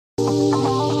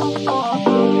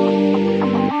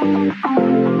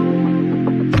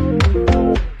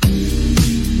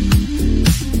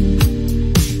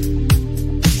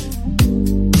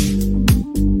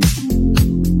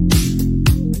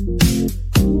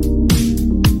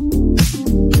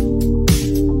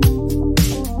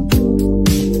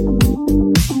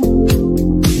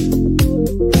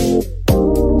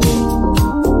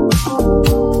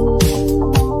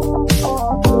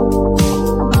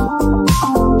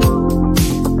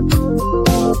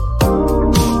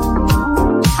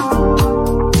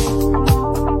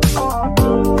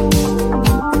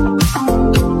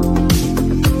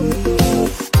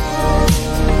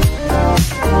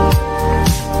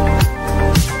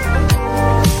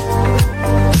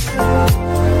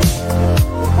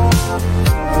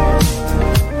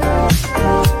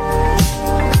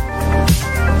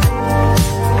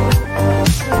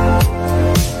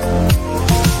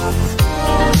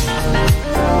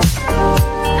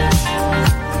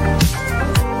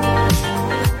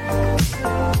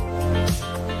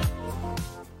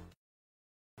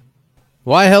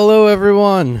Why, hello,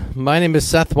 everyone. My name is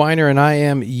Seth Weiner, and I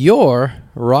am your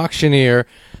Rocktioneer.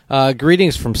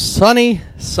 Greetings from sunny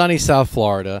South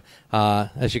Florida.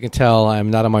 As you can tell,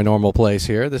 I'm not in my normal place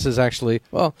here. This is actually,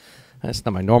 well, that's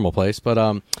not my normal place,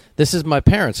 but this is my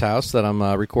parents' house that I'm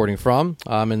recording from.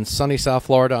 I'm in sunny South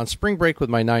Florida on spring break with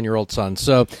my 9-year-old son.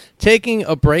 So taking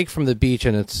a break from the beach,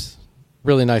 and it's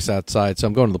really nice outside, so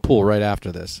I'm going to the pool right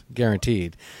after this,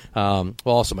 guaranteed. Well,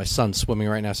 also, my son's swimming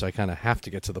right now, so I kind of have to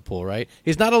get to the pool, right?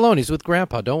 He's not alone. He's with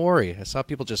Grandpa. Don't worry. I saw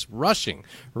people just rushing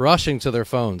to their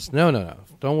phones. No.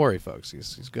 Don't worry, folks.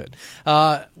 He's good.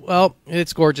 Well,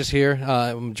 it's gorgeous here.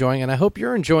 I'm enjoying, and I hope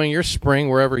you're enjoying your spring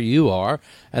wherever you are,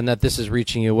 and that this is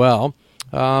reaching you well.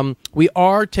 We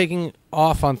are taking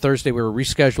off on Thursday. We're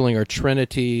rescheduling our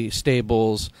Trinity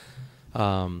Stables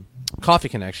Coffee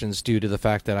Connections due to the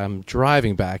fact that I'm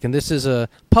driving back. And this is a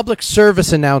public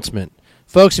service announcement.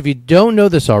 Folks, if you don't know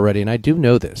this already, and I do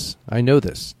know this,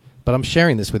 but I'm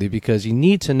sharing this with you because you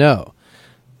need to know.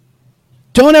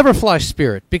 Don't ever fly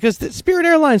Spirit, because the Spirit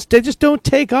Airlines, they just don't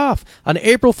take off. On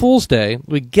April Fool's Day,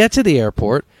 we get to the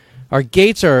airport, our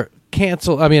gates are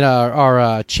canceled.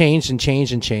 Are changed.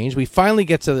 We finally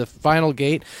get to the final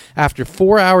gate after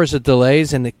 4 hours of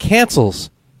delays, and it cancels.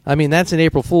 That's an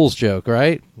April Fool's joke,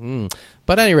 right?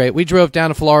 But at any rate, we drove down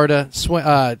to Florida,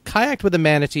 kayaked with the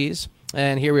manatees,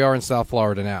 and here we are in South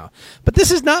Florida now. But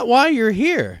this is not why you're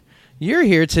here. You're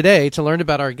here today to learn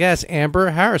about our guest,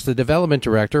 Amber Harris, the development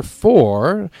director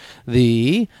for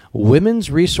the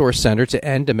Women's Resource Center to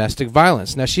End Domestic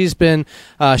Violence. Now, she began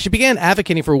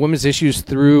advocating for women's issues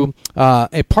through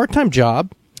a part-time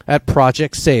job at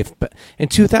Project Safe. But in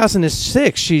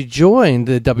 2006, she joined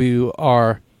the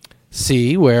WRC,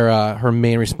 where her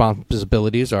main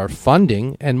responsibilities are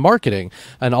funding and marketing,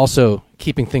 and also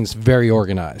keeping things very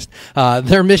organized.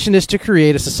 Their mission is to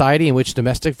create a society in which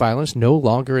domestic violence no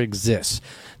longer exists.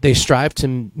 They strive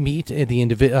to meet the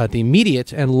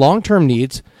immediate and long-term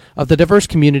needs of the diverse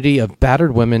community of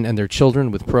battered women and their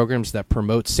children with programs that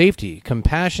promote safety,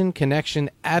 compassion, connection,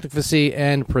 advocacy,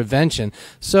 and prevention.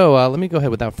 So let me go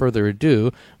ahead, without further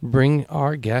ado, bring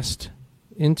our guest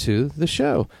into the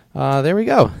show. There we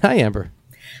go. Hi, Amber.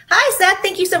 Hi, Seth.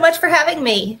 Thank you so much for having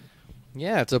me.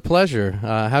 Yeah, it's a pleasure.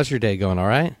 How's your day going? All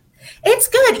right? It's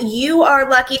good. You are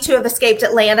lucky to have escaped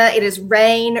Atlanta. It is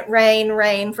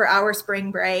rain for our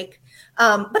spring break.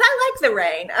 But I like the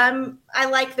rain. I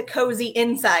like the cozy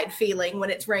inside feeling when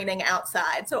it's raining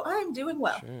outside. So I'm doing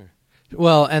well. Sure.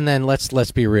 Well, and then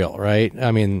let's be real, right?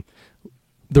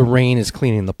 The rain is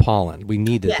cleaning the pollen. We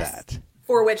needed that.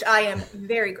 For which I am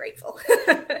very grateful.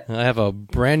 I have a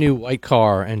brand new white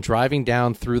car, and driving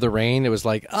down through the rain, it was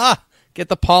like, get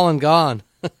the pollen gone.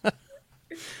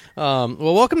 Well,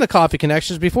 welcome to Coffee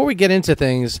Connections. Before we get into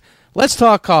things, let's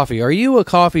talk coffee. Are you a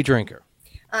coffee drinker?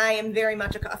 I am very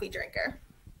much a coffee drinker.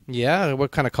 Yeah?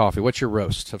 What kind of coffee? What's your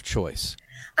roast of choice?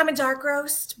 I'm a dark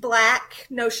roast, black,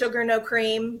 no sugar, no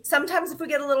cream. Sometimes if we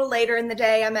get a little later in the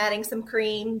day, I'm adding some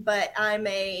cream, but I'm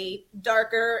a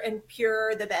darker and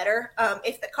purer the better.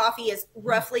 If the coffee is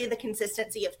roughly the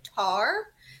consistency of tar,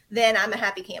 then I'm a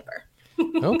happy camper.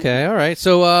 Okay, all right.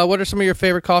 So, what are some of your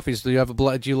favorite coffees? Do you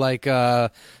like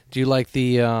the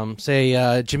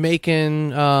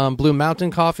Jamaican Blue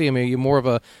Mountain coffee? Are you more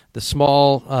of the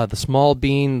small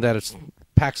bean that it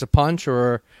packs a punch,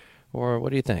 or what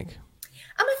do you think?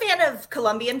 I'm a fan of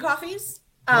Colombian coffees,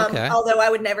 okay. Although I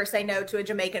would never say no to a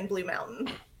Jamaican Blue Mountain.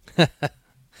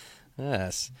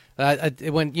 Yes.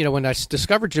 When I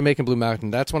discovered Jamaican Blue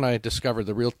Mountain, that's when I discovered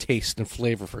the real taste and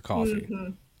flavor for coffee.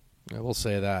 Mm-hmm. I will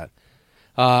say that.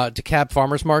 DeKalb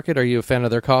Farmers Market, are you a fan of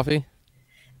their coffee?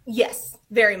 Yes,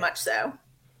 very much so.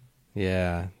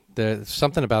 Yeah. There's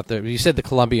something about you said the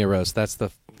Colombian roast.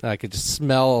 I could just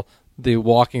smell the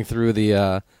walking through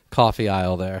the coffee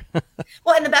aisle there.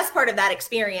 Well, and the best part of that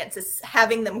experience is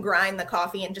having them grind the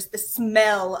coffee and just the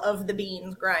smell of the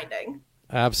beans grinding.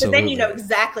 Absolutely. So then you know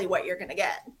exactly what you're going to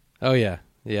get. Oh, yeah.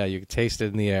 Yeah, you can taste it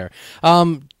in the air.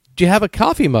 Do you have a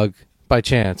coffee mug by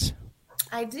chance?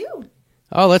 I do.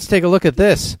 Oh, let's take a look at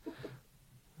this.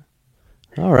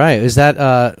 All right. Is that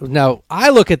now I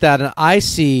look at that and I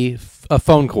see a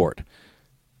phone cord.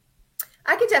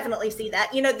 I could definitely see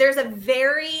that. You know, there's a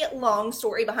very long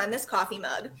story behind this coffee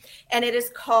mug, and it is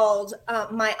called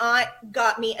My Aunt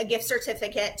Got Me a Gift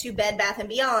Certificate to Bed Bath &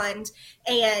 Beyond,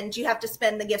 and you have to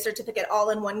spend the gift certificate all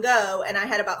in one go, and I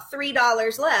had about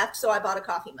 $3 left, so I bought a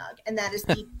coffee mug, and that is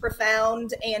the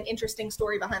profound and interesting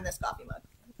story behind this coffee mug.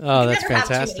 Oh, that's fantastic.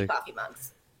 fantastic. Have too many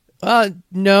coffee mugs.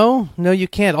 No, you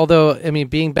can't. Although, I mean,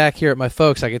 being back here at my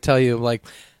folks, I could tell you, like,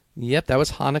 yep, that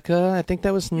was Hanukkah. I think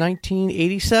that was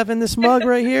 1987, this mug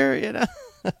right here, you know.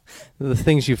 The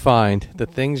things you find.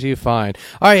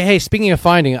 All right, hey, speaking of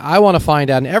finding, I want to find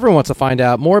out, and everyone wants to find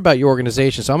out more about your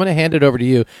organization, so I'm going to hand it over to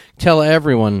you. Tell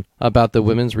everyone about the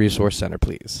Women's Resource Center,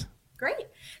 please. Great.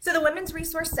 So the Women's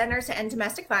Resource Center to End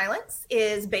Domestic Violence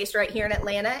is based right here in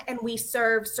Atlanta, and we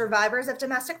serve survivors of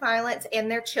domestic violence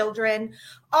and their children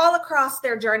all across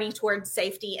their journey towards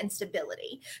safety and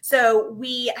stability. So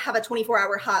we have a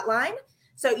 24-hour hotline.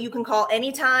 So you can call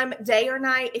anytime, day or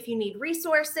night, if you need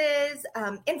resources,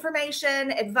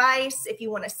 information, advice, if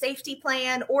you want a safety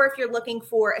plan, or if you're looking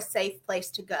for a safe place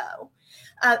to go.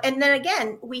 And then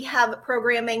again, we have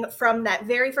programming from that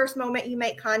very first moment you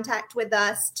make contact with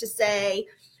us to say,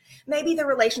 maybe the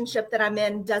relationship that I'm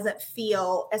in doesn't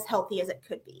feel as healthy as it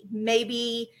could be.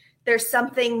 Maybe there's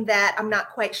something that I'm not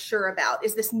quite sure about.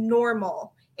 Is this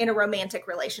normal in a romantic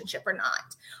relationship or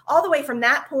not? All the way from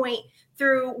that point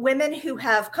through women who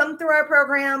have come through our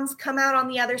programs, come out on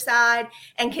the other side,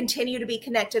 and continue to be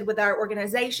connected with our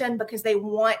organization because they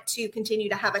want to continue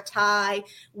to have a tie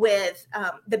with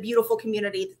the beautiful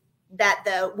community that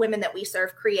the women that we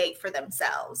serve create for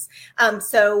themselves.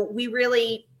 So we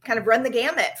really kind of run the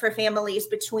gamut for families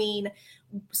between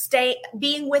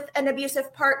being with an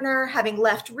abusive partner, having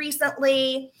left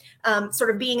recently, sort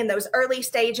of being in those early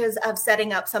stages of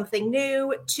setting up something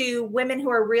new, to women who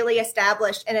are really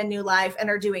established in a new life and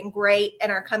are doing great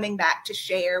and are coming back to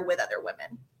share with other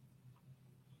women.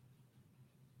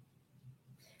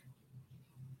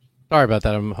 Sorry about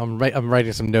that. I'm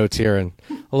writing some notes here and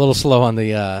a little slow on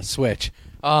the switch.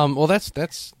 Well,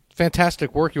 that's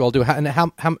fantastic work you all do. And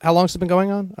how long has it been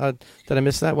going on? Did I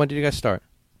miss that? When did you guys start?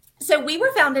 So we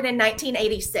were founded in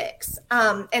 1986,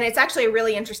 and it's actually a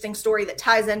really interesting story that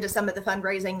ties into some of the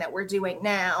fundraising that we're doing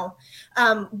now.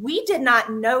 We did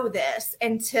not know this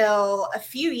until a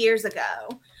few years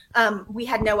ago. We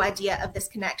had no idea of this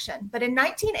connection. But in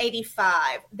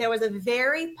 1985, there was a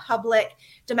very public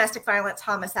domestic violence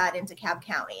homicide in DeKalb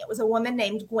County. It was a woman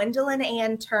named Gwendolyn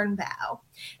Ann Turnbow.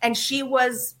 And she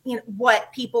was,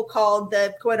 what people called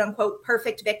the quote unquote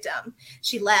perfect victim.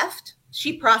 She left.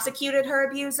 She prosecuted her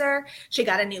abuser. She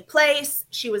got a new place.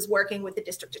 She was working with the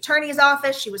district attorney's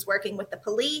office. She was working with the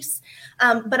police.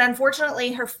 But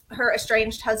unfortunately, her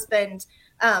estranged husband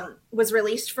was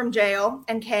released from jail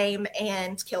and came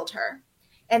and killed her.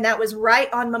 And that was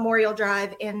right on Memorial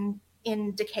Drive in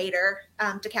Decatur,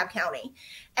 DeKalb County.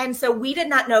 And so we did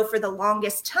not know for the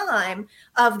longest time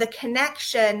of the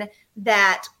connection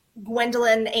that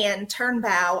Gwendolyn Ann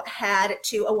Turnbow had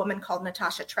to a woman called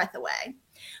Natasha Trethewey.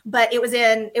 But it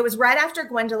was right after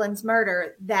Gwendolyn's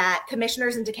murder that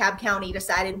commissioners in DeKalb County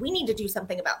decided we need to do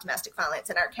something about domestic violence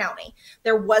in our county.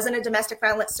 There wasn't a domestic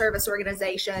violence service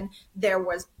organization. There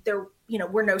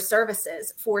were no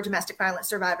services for domestic violence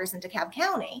survivors in DeKalb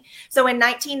County. So in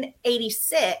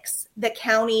 1986, the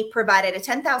county provided a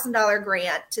 $10,000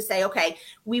 grant to say, okay,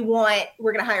 we're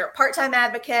going to hire a part-time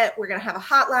advocate. We're going to have a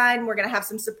hotline. We're going to have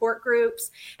some support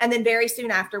groups. And then very soon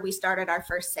after, we started our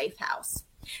first safe house.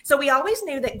 So we always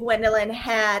knew that Gwendolyn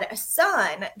had a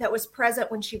son that was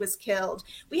present when she was killed.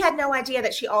 We had no idea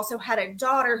that she also had a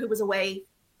daughter who was away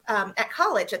at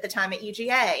college at the time at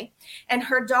UGA. And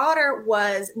her daughter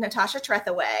was Natasha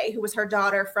Trethewey, who was her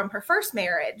daughter from her first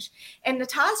marriage. And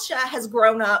Natasha has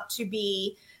grown up to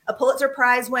be a Pulitzer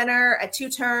Prize winner, a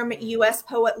 2-term U.S.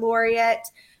 Poet Laureate.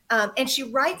 And she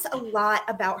writes a lot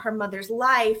about her mother's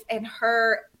life and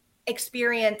her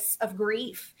experience of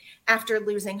grief after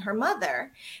losing her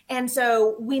mother. And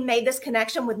so we made this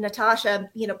connection with Natasha,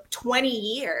 20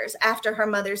 years after her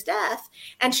mother's death,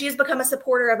 and she has become a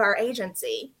supporter of our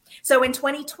agency. So in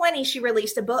 2020, she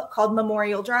released a book called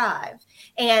Memorial Drive,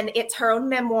 and it's her own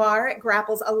memoir. It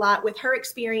grapples a lot with her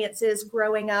experiences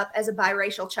growing up as a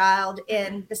biracial child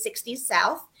in the 60s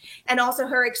South, and also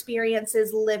her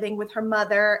experiences living with her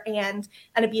mother and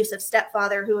an abusive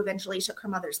stepfather who eventually took her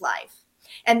mother's life.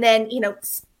 And then,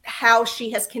 how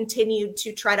she has continued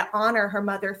to try to honor her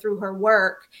mother through her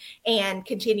work and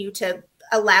continue to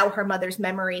allow her mother's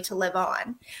memory to live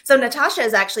on. So Natasha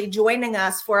is actually joining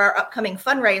us for our upcoming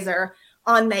fundraiser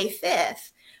on May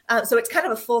 5th. So it's kind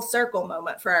of a full circle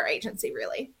moment for our agency,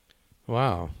 really.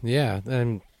 Wow. Yeah.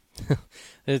 And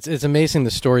it's amazing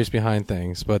the stories behind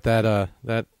things, but that's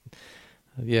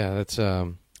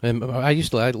and I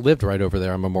lived right over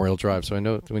there on Memorial Drive, so I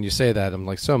know when you say that, I'm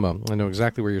like, Soma, I know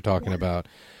exactly where you're talking about.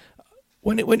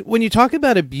 When you talk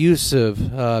about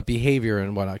abusive behavior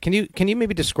and whatnot, can you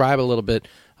maybe describe a little bit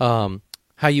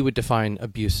how you would define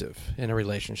abusive in a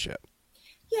relationship?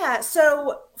 Yeah,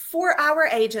 so for our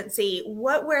agency,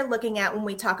 what we're looking at when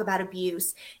we talk about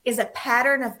abuse is a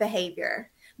pattern of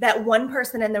behavior that one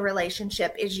person in the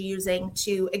relationship is using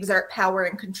to exert power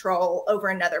and control over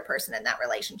another person in that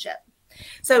relationship.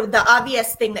 So the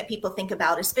obvious thing that people think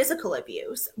about is physical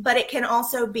abuse, but it can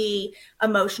also be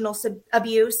emotional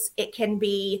abuse. It can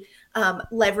be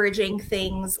leveraging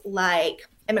things like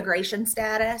immigration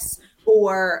status,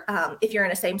 or if you're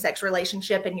in a same-sex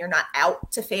relationship and you're not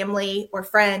out to family or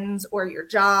friends or your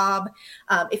job,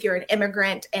 if you're an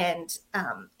immigrant and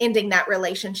ending that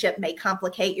relationship may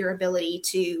complicate your ability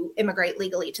to immigrate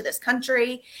legally to this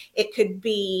country. It could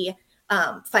be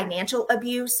financial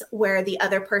abuse, where the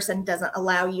other person doesn't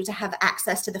allow you to have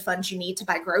access to the funds you need to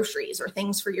buy groceries or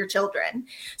things for your children.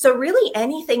 So really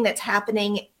anything that's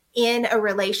happening in a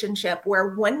relationship where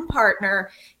one partner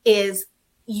is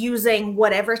using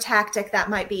whatever tactic that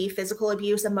might be, physical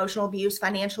abuse, emotional abuse,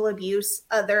 financial abuse,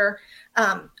 other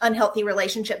unhealthy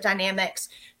relationship dynamics,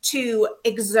 to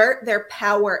exert their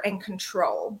power and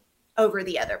control over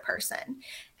the other person.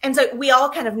 And so we all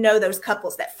kind of know those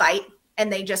couples that fight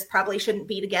and they just probably shouldn't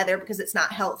be together because it's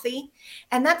not healthy.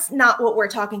 And that's not what we're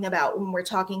talking about when we're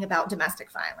talking about domestic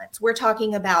violence. We're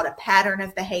talking about a pattern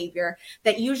of behavior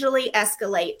that usually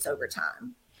escalates over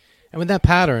time. And with that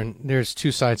pattern, there's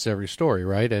two sides to every story,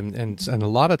 right? And a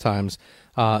lot of times,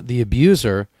 the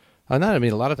abuser, a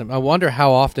lot of times, I wonder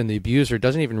how often the abuser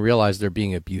doesn't even realize they're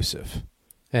being abusive,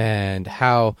 and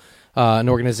how an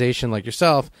organization like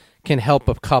yourself can help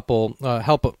a couple,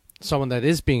 someone that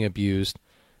is being abused,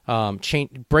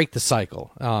 break the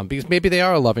cycle, because maybe they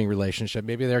are a loving relationship,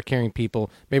 maybe they're caring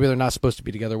people, maybe they're not supposed to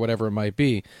be together, whatever it might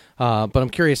be. But I'm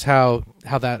curious how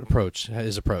that approach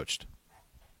is approached.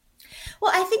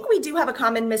 Well, I think we do have a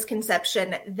common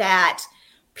misconception that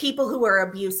people who are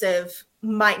abusive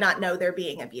might not know they're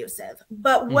being abusive.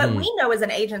 But what we know as an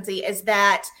agency is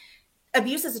that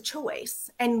abuse is a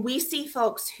choice. And we see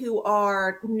folks who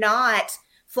are not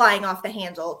flying off the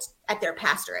handle at their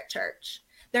pastor at church.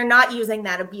 They're not using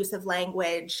that abusive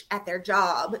language at their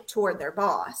job toward their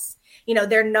boss.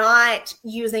 They're not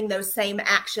using those same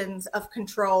actions of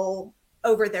control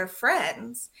over their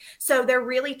friends. So they're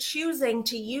really choosing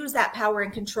to use that power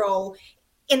and control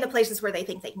in the places where they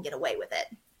think they can get away with it,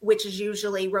 which is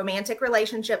usually romantic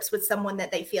relationships with someone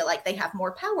that they feel like they have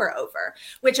more power over,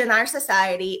 which in our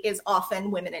society is often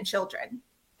women and children.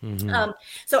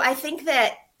 So I think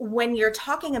that when you're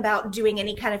talking about doing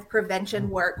any kind of prevention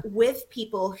work with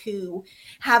people who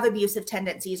have abusive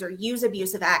tendencies or use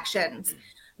abusive actions,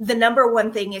 the number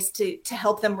one thing is to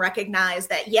help them recognize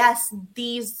that, yes,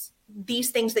 these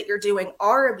things that you're doing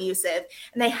are abusive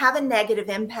and they have a negative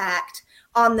impact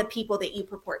on the people that you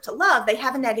purport to love. They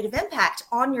have a negative impact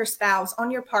on your spouse,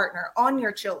 on your partner, on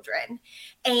your children.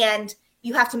 And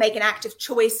you have to make an active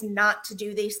choice not to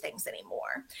do these things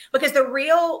anymore. Because the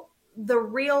real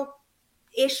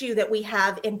issue that we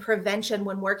have in prevention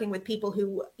when working with people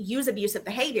who use abusive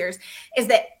behaviors is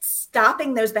that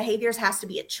stopping those behaviors has to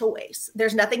be a choice.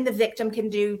 There's nothing the victim can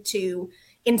do to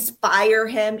inspire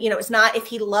him. It's not if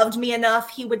he loved me enough,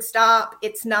 he would stop.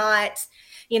 It's not,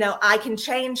 I can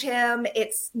change him.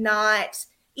 It's not,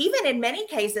 even in many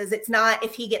cases, it's not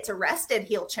if he gets arrested,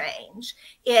 he'll change.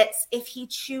 It's if he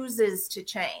chooses to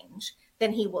change,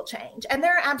 then he will change. And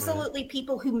there are absolutely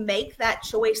people who make that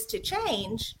choice to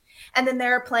change. And then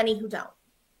there are plenty who don't.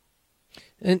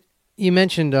 And you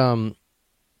mentioned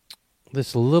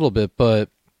this a little bit, but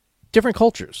different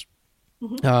cultures.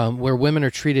 Where women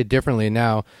are treated differently.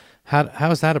 Now,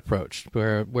 how is that approached?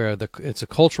 Where it's a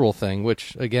cultural thing,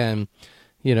 which again,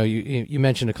 you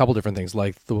mentioned a couple different things,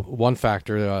 like the one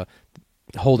factor,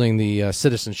 holding the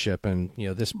citizenship and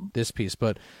this piece.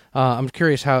 But I'm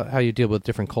curious how you deal with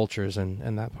different cultures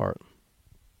and that part.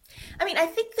 I mean, I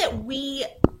think that we,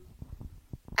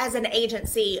 as an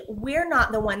agency, we're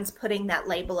not the ones putting that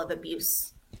label of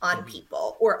abuse on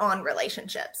people or on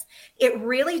relationships. It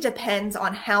really depends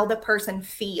on how the person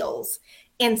feels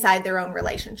inside their own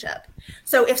relationship.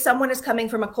 So if someone is coming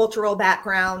from a cultural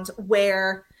background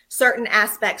where certain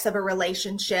aspects of a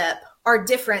relationship are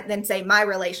different than, say, my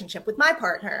relationship with my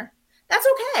partner, that's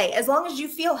okay. As long as you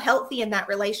feel healthy in that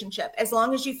relationship, as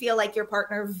long as you feel like your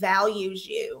partner values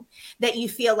you, that you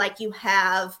feel like you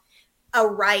have a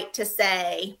right to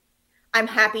say, I'm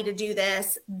happy to do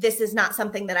this. This is not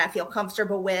something that I feel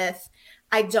comfortable with.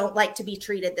 I don't like to be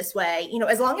treated this way.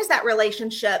 As long as that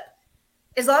relationship,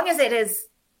 as long as it is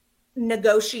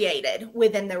negotiated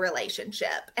within the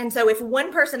relationship. And so if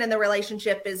one person in the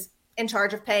relationship is in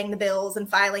charge of paying the bills and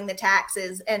filing the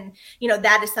taxes, and,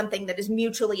 that is something that is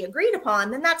mutually agreed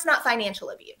upon, then that's not financial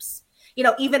abuse.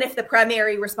 Even if the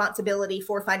primary responsibility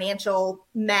for financial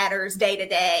matters day to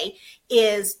day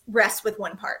rests with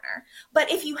one partner.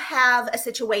 But if you have a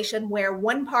situation where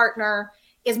one partner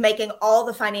is making all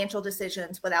the financial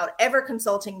decisions without ever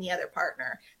consulting the other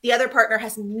partner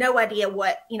has no idea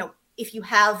if you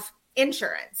have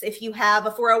insurance, if you have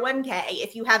a 401k,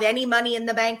 if you have any money in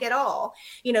the bank at all,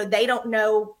 they don't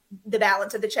know the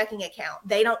balance of the checking account.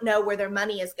 They don't know where their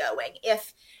money is going.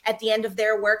 If at the end of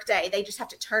their workday, they just have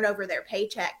to turn over their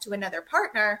paycheck to another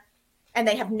partner and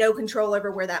they have no control over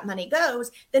where that money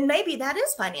goes, then maybe that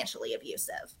is financially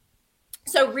abusive.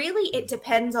 So really, it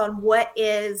depends on what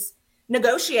is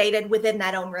negotiated within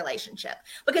that own relationship,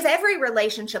 because every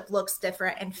relationship looks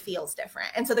different and feels different.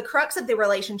 And so the crux of the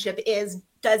relationship is,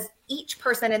 does each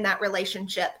person in that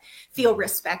relationship feel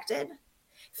respected,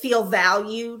 feel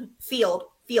valued, feel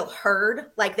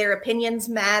heard, like their opinions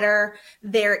matter,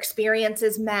 their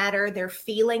experiences matter, their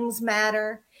feelings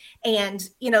matter, and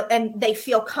and they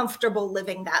feel comfortable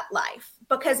living that life.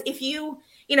 Because if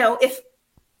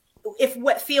if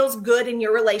what feels good in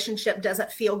your relationship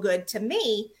doesn't feel good to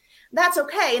me, that's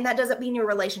okay. And that doesn't mean your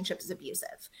relationship is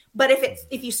abusive. But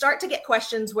if you start to get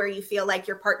questions where you feel like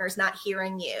your partner's not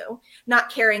hearing you, not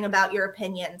caring about your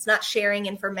opinions, not sharing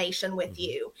information with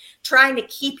you, trying to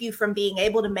keep you from being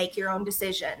able to make your own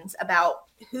decisions about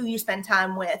who you spend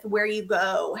time with, where you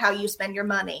go, how you spend your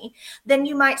money, then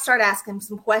you might start asking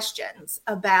some questions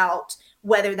about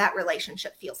whether that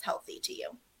relationship feels healthy to you.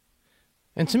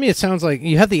 And to me, it sounds like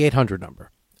you have the 800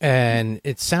 number. And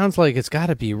it sounds like it's got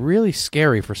to be really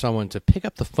scary for someone to pick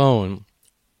up the phone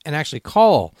and actually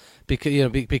call because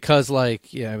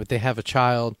if they have a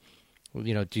child,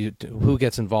 who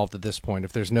gets involved at this point?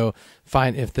 If there's no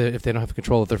if they don't have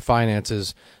control of their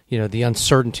finances, the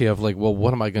uncertainty of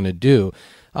what am I going to do?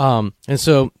 And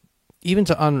so even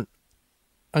to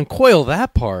uncoil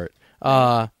that part,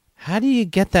 how do you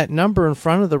get that number in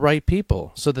front of the right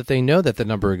people so that they know that the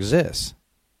number exists?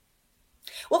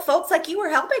 Well, folks like you are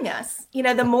helping us.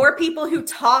 The more people who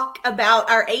talk about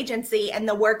our agency and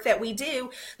the work that we do,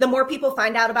 the more people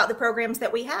find out about the programs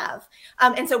that we have.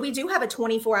 And so we do have a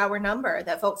 24-hour number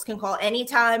that folks can call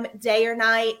anytime, day or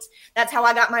night. That's how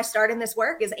I got my start in this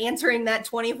work, is answering that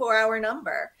 24-hour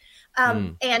number.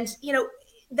 And,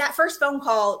 that first phone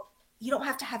call, you don't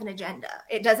have to have an agenda.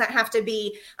 It doesn't have to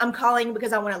be, I'm calling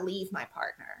because I want to leave my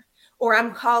partner, or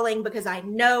I'm calling because I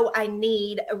know I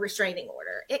need a restraining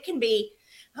order. It can be,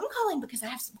 I'm calling because I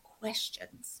have some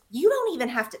questions. You don't even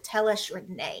have to tell us your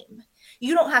name.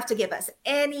 You don't have to give us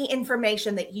any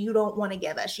information that you don't want to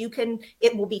give us.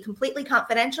 It will be completely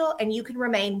confidential, and you can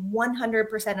remain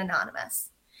 100% anonymous.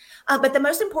 But the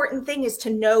most important thing is to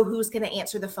know who's going to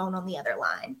answer the phone on the other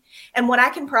line. And what I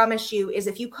can promise you is,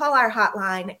 if you call our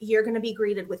hotline, you're going to be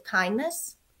greeted with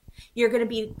kindness. You're going to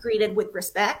be greeted with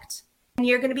respect. And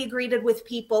you're going to be greeted with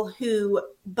people who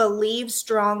believe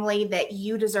strongly that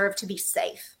you deserve to be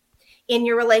safe in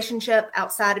your relationship,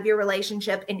 outside of your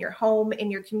relationship, in your home,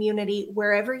 in your community,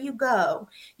 wherever you go.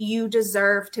 You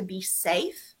deserve to be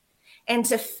safe and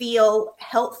to feel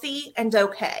healthy and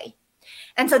okay.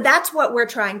 And so that's what we're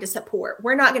trying to support.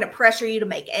 We're not going to pressure you to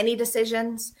make any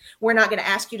decisions. We're not going to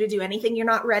ask you to do anything you're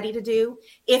not ready to do.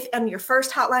 If on your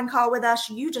first hotline call with us,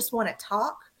 you just want to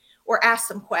talk or ask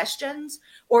some questions,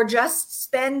 or just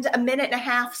spend a minute and a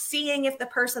half seeing if the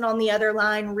person on the other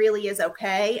line really is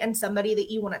okay and somebody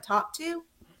that you want to talk to,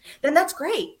 then that's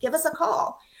great. Give us a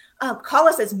call. Call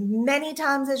us as many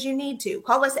times as you need to.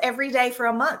 Call us every day for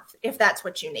a month if that's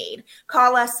what you need.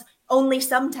 Call us only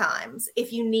sometimes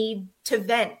if you need to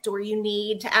vent, or you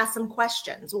need to ask some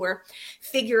questions or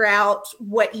figure out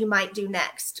what you might do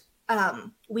next.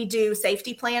 We do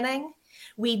safety planning.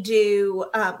 We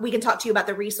can talk to you about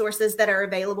the resources that are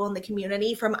available in the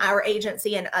community from our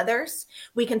agency and others.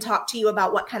 We can talk to you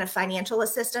about what kind of financial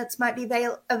assistance might be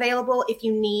available if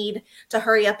you need to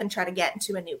hurry up and try to get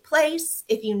into a new place,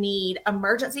 if you need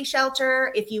emergency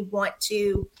shelter, if you want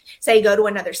to, say, go to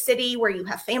another city where you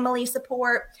have family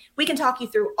support. We can talk you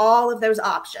through all of those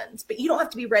options, but you don't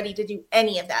have to be ready to do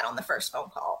any of that on the first phone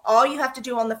call. All you have to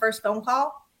do on the first phone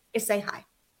call is say hi.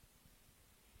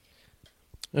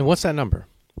 And what's that number?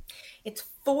 It's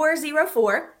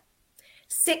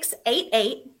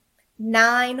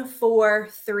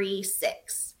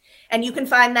 404-688-9436. And you can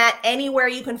find that anywhere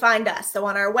you can find us. So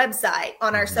on our website,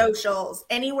 on our socials,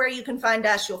 anywhere you can find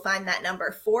us, you'll find that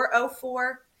number,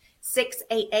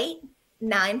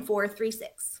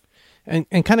 404-688-9436. And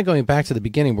kind of going back to the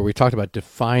beginning where we talked about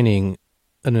defining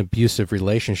an abusive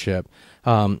relationship,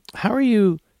 how are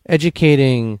you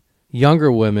educating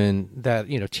younger women, that,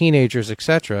 you know, teenagers,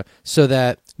 etc., so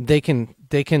that they can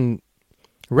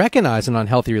recognize an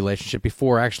unhealthy relationship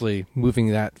before actually moving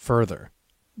that further?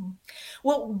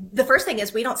 Well, the first thing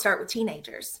is we don't start with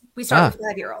teenagers. We start with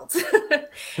 5-year-olds.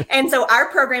 And so our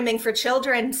programming for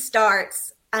children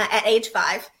starts at age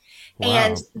 5. Wow.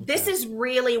 And this is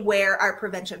really where our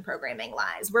prevention programming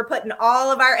lies. We're putting all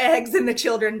of our eggs in the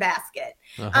children basket.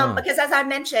 Because as I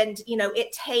mentioned, you know,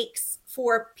 it takes,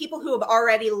 for people who have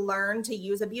already learned to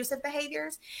use abusive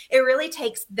behaviors, it really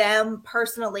takes them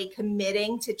personally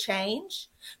committing to change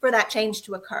for that change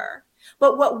to occur.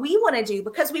 But what we want to do,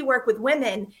 because we work with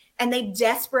women and they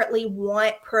desperately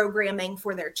want programming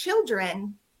for their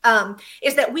children,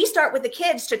 is that we start with the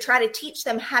kids to try to teach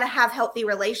them how to have healthy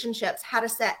relationships, how to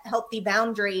set healthy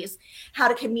boundaries, how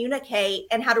to communicate,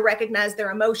 and how to recognize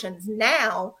their emotions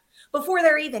now, before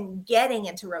they're even getting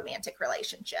into romantic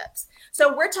relationships.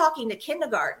 So we're talking to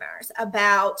kindergartners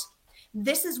about,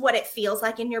 this is what it feels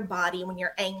like in your body when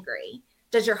you're angry.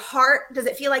 Does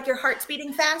it feel like your heart's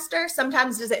beating faster?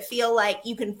 Sometimes does it feel like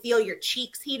you can feel your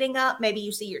cheeks heating up? Maybe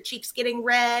you see your cheeks getting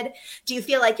red. Do you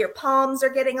feel like your palms are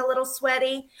getting a little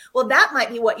sweaty? Well, that might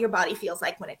be what your body feels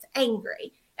like when it's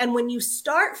angry. And when you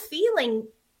start feeling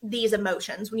these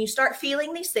emotions, when you start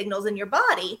feeling these signals in your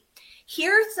body,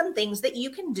 here are some things that you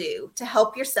can do to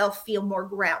help yourself feel more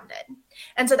grounded.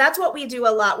 And so that's what we do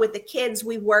a lot with the kids.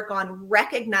 We work on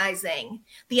recognizing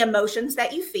the emotions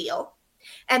that you feel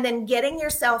and then getting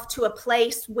yourself to a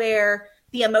place where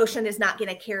the emotion is not going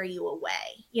to carry you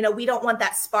away. You know, we don't want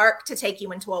that spark to take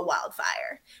you into a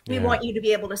wildfire. We want you to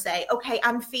be able to say, okay,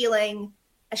 I'm feeling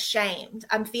ashamed.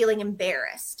 I'm feeling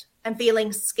embarrassed. I'm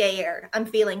feeling scared. I'm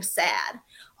feeling sad.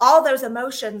 All those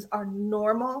emotions are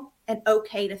normal and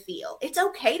okay to feel. It's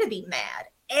okay to be mad.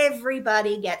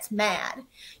 Everybody gets mad.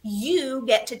 You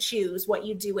get to choose what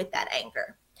you do with that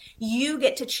anger. You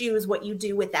get to choose what you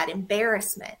do with that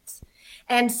embarrassment.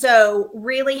 And so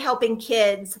really helping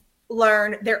kids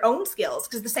learn their own skills,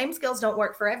 because the same skills don't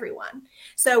work for everyone.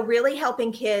 So really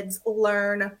helping kids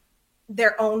learn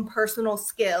their own personal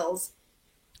skills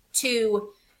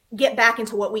to get back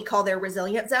into what we call their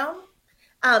resilient zone.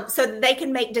 So that they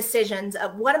can make decisions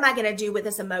of, what am I going to do with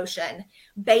this emotion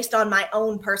based on my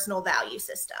own personal value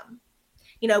system,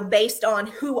 you know, based on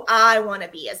who I want to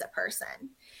be as a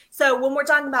person. So when we're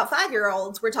talking about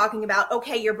 5-year-olds, we're talking about,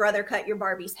 okay, your brother cut your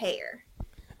Barbie's hair.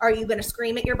 Are you going to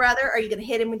scream at your brother? Are you going to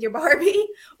hit him with your Barbie?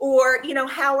 Or, you know,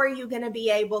 how are you going to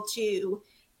be able to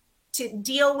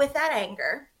deal with that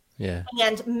anger? Yeah.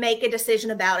 And make a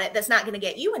decision about it that's not going to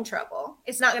get you in trouble.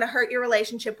 It's not going to hurt your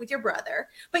relationship with your brother,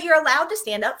 but you're allowed to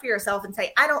stand up for yourself and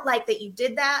say, I don't like that you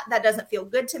did that. That doesn't feel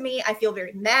good to me. I feel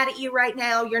very mad at you right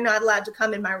now. You're not allowed to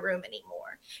come in my room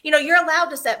anymore. You know, you're allowed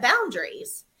to set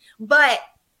boundaries, but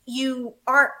you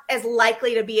aren't as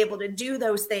likely to be able to do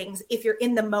those things if you're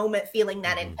in the moment feeling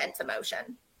that intense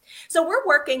emotion. So we're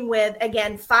working with,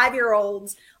 again,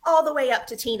 5-year-olds all the way up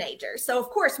to teenagers. So of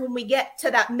course, when we get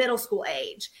to that middle school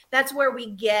age, that's where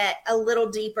we get a little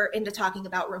deeper into talking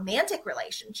about romantic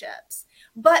relationships.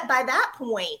 But by that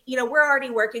point, you know, we're already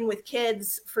working with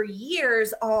kids for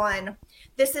years on,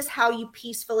 this is how you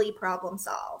peacefully problem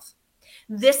solve.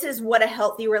 This is what a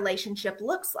healthy relationship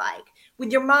looks like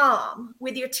with your mom,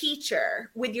 with your teacher,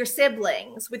 with your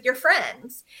siblings, with your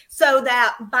friends, so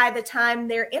that by the time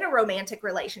they're in a romantic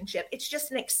relationship, it's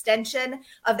just an extension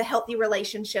of the healthy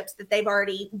relationships that they've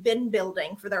already been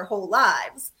building for their whole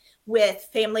lives with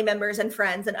family members and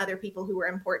friends and other people who are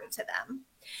important to them.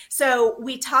 So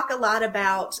we talk a lot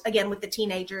about, again, with the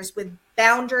teenagers, with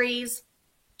boundaries,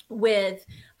 with,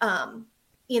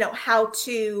 how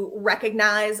to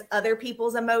recognize other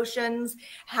people's emotions,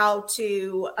 how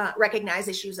to recognize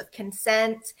issues of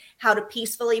consent, how to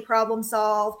peacefully problem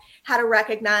solve, how to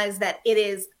recognize that it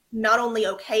is not only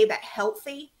okay but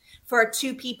healthy for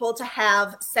two people to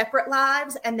have separate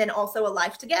lives and then also a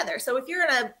life together. So if you're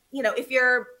if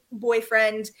your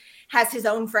boyfriend has his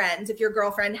own friends, if your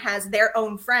girlfriend has their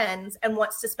own friends and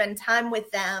wants to spend time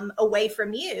with them away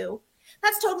from you,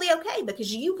 that's totally okay,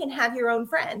 because you can have your own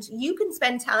friends. You can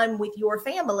spend time with your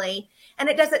family, and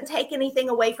it doesn't take anything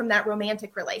away from that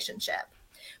romantic relationship.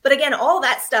 But again, all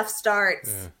that stuff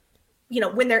starts,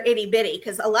 when they're itty bitty,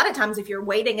 because a lot of times if you're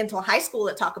waiting until high school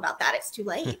to talk about that, it's too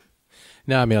late.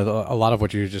 No, I mean, a lot of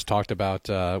what you just talked about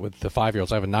with the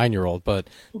 5-year-olds. I have a 9-year-old, but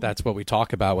that's what we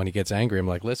talk about when he gets angry. I'm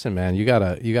like, listen, man, you got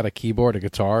a keyboard, a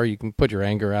guitar. You can put your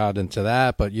anger out into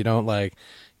that, but you don't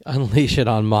unleash it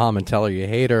on mom and tell her you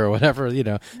hate her or whatever,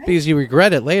 because you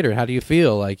regret it later. How do you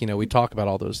feel? We talk about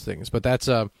all those things, but that's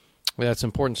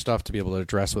important stuff to be able to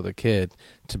address with a kid,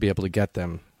 to be able to get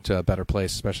them to a better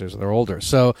place, especially as they're older.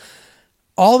 So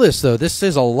all this, though, this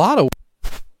is a lot of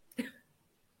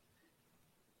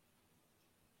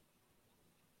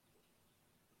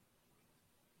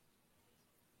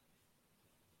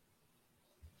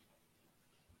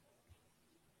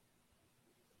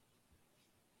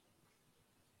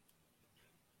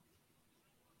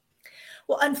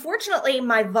Well, unfortunately,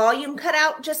 my volume cut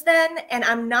out just then, and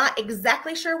I'm not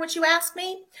exactly sure what you asked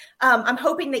me. I'm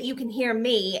hoping that you can hear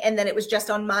me, and then it was just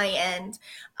on my end.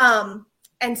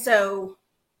 And so,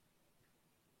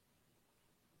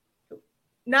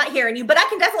 not hearing you, but I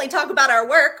can definitely talk about our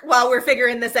work while we're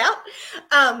figuring this out.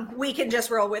 We can just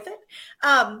roll with it.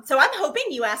 So I'm hoping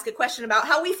you ask a question about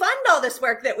how we fund all this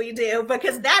work that we do,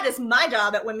 because that is my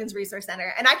job at Women's Resource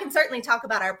Center. And I can certainly talk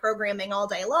about our programming all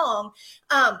day long.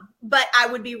 But I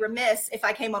would be remiss if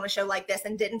I came on a show like this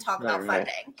and didn't talk about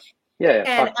funding.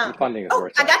 Yeah. And, funding is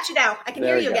I got you now. I can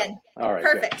hear you again. All right.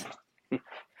 Perfect.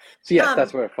 So yes,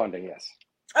 that's where funding, yes.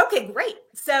 Okay, great.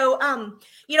 So,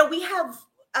 we have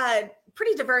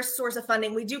pretty diverse source of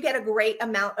funding. We do get a great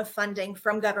amount of funding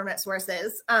from government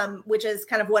sources, which is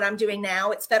kind of what I'm doing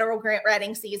now. It's federal grant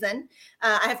writing season.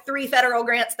 I have 3 federal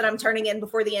grants that I'm turning in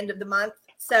before the end of the month.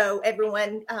 So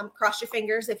everyone, cross your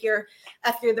fingers. If you're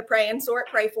the praying sort,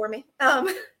 pray for me.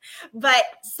 But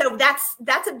so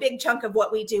that's a big chunk of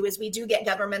what we do, is we do get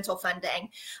governmental funding.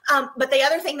 But the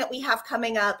other thing that we have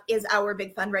coming up is our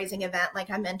big fundraising event, like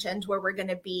I mentioned, where we're going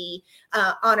to be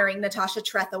honoring Natasha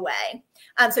Trethewey.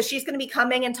 So she's going to be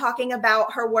coming and talking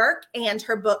about her work and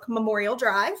her book, Memorial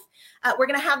Drive. We're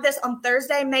going to have this on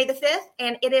Thursday, May the 5th,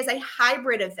 and it is a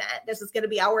hybrid event. This is going to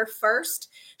be our first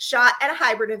shot at a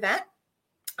hybrid event.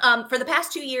 For the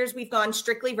past 2 years, we've gone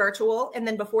strictly virtual. And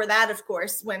then before that, of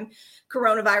course, when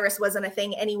coronavirus wasn't a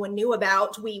thing anyone knew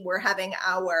about, we were having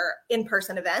our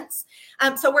in-person events.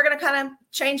 So we're going to kind of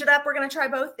change it up. We're going to try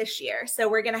both this year. So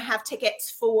we're going to have tickets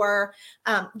for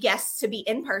guests to be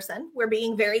in person. We're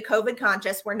being very COVID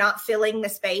conscious. We're not filling the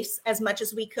space as much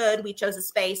as we could. We chose a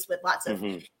space with lots of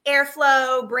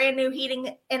airflow, brand new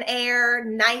heating and air,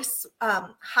 nice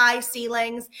high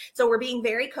ceilings. So we're being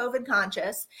very COVID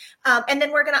conscious. And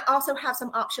then we're going to also have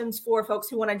some options for folks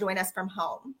who want to join us from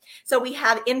home. So we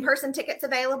have in-person tickets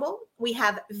available. We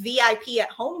have VIP at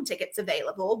home tickets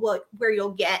available, where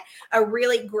you'll get a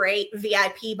really great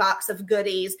VIP box of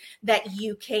goodies that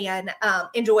you can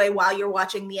enjoy while you're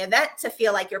watching the event, to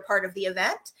feel like you're part of the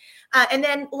event. And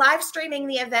then live streaming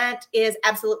the event is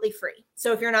absolutely free.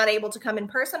 So if you're not able to come in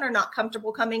person or not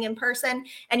comfortable coming in person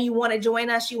and you want to join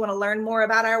us, you want to learn more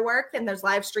about our work, then those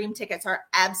live stream tickets are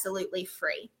absolutely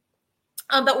free.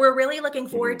 But we're really looking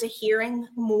forward to hearing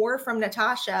more from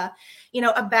Natasha,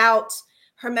 about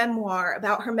her memoir,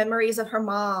 about her memories of her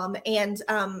mom, and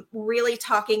really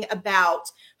talking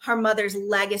about her mother's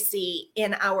legacy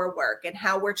in our work, and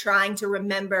how we're trying to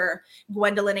remember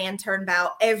Gwendolyn Ann Turnbow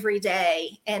every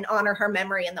day and honor her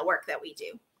memory in the work that we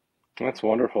do. That's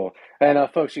wonderful. And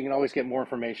folks, you can always get more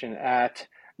information at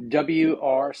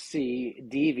wrcdv.org.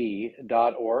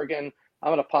 And I'm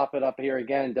going to pop it up here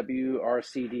again,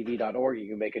 wrcdv.org. You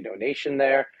can make a donation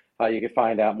there. You can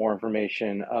find out more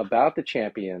information about the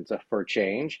Champions for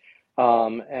Change.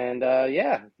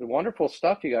 The wonderful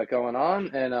stuff you got going on.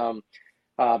 And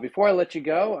before I let you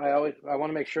go, I want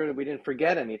to make sure that we didn't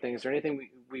forget anything. Is there anything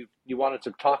you wanted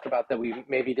to talk about that we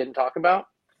maybe didn't talk about?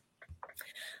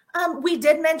 We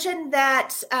did mention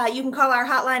that you can call our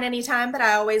hotline anytime, but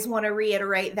I always want to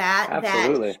reiterate that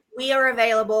Absolutely. we are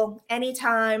available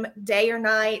anytime, day or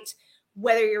night.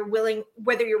 whether you're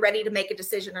ready to make a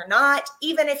decision or not,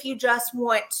 even if you just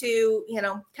want to,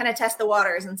 kind of test the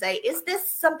waters and say, is this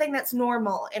something that's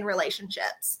normal in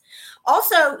relationships?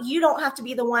 Also, you don't have to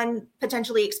be the one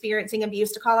potentially experiencing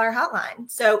abuse to call our hotline.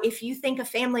 So if you think a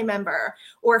family member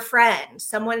or a friend,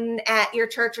 someone at your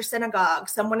church or synagogue,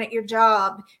 someone at your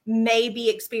job may be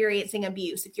experiencing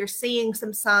abuse, if you're seeing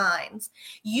some signs,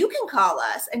 you can call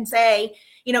us and say,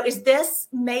 is this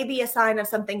maybe a sign of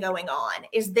something going on?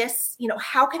 Is this,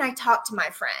 how can I talk to my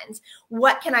friends?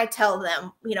 What can I tell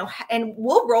them? And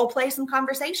we'll role play some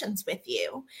conversations with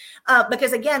you.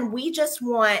 Because again, we just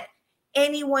want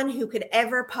anyone who could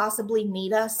ever possibly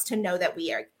need us to know that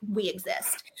we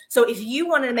exist. So if you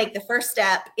want to make the first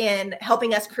step in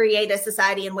helping us create a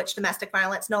society in which domestic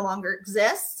violence no longer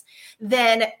exists,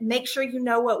 then make sure you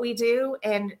know what we do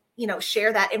and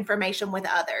share that information with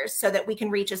others so that we can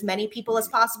reach as many people as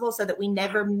possible so that we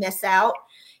never miss out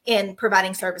in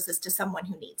providing services to someone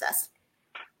who needs us.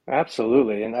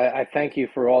 Absolutely. And I thank you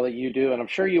for all that you do. And I'm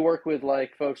sure you work with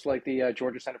folks like the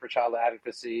Georgia Center for Child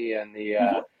Advocacy and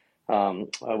the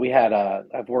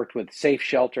I've worked with Safe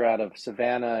Shelter out of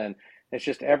Savannah, and it's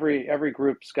just every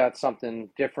group's got something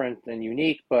different and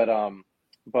unique, but I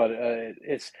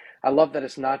love that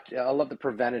it's not, I love the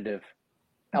preventative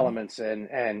elements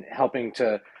and helping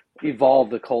to evolve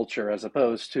the culture as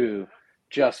opposed to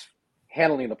just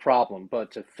handling the problem,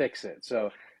 but to fix it. So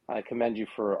I commend you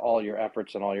for all your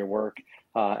efforts and all your work.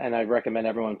 And I recommend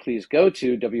everyone please go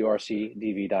to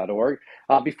wrcdv.org.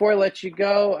 Before I let you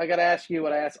go, I got to ask you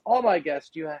what I ask all my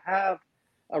guests. Do you have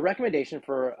a recommendation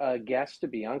for a guest to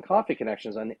be on Coffee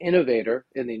Connections, an innovator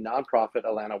in the nonprofit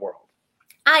Atlanta world?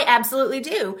 I absolutely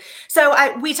do. So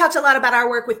we talked a lot about our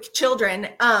work with children.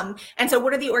 And so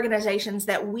what are the organizations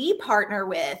that we partner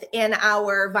with in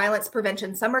our violence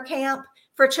prevention summer camp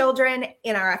for children,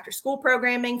 in our after school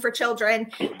programming for children,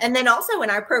 and then also in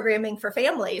our programming for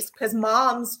families, because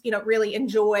moms, really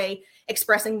enjoy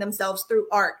expressing themselves through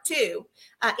art too,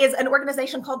 is an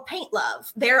organization called Paint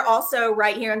Love. They're also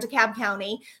right here in DeKalb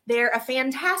County. They're a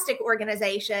fantastic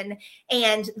organization,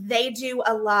 and they do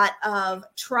a lot of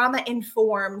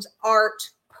trauma-informed art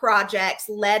projects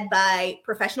led by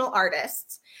professional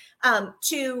artists.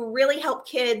 To really help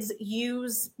kids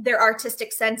use their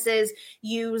artistic senses,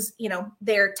 use,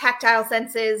 their tactile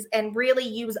senses, and really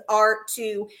use art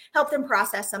to help them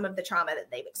process some of the trauma that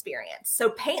they've experienced.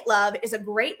 So Paint Love is a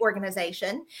great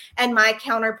organization. And my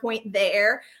counterpoint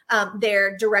there,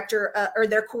 their director or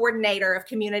their coordinator of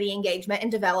community engagement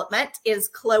and development is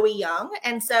Chloe Young.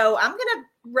 And so I'm going to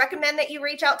recommend that you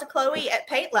reach out to Chloe at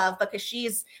Paint Love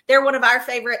because they're one of our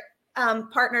favorite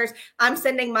partners. I'm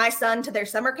sending my son to their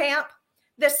summer camp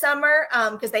this summer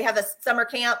because they have a summer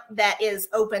camp that is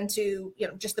open to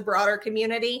just the broader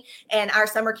community, and our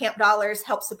summer camp dollars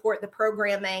help support the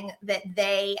programming that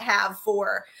they have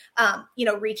for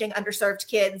reaching underserved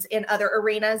kids in other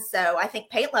arenas. So I think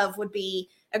Paint Love would be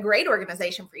a great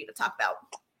organization for you to talk about.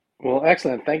 Well,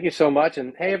 excellent. Thank you so much.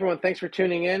 And hey, everyone, thanks for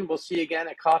tuning in. We'll see you again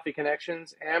at Coffee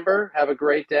Connections. Amber, have a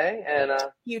great day. And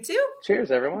you too.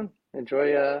 Cheers, everyone.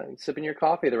 Enjoy sipping your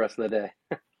coffee the rest of the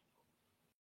day.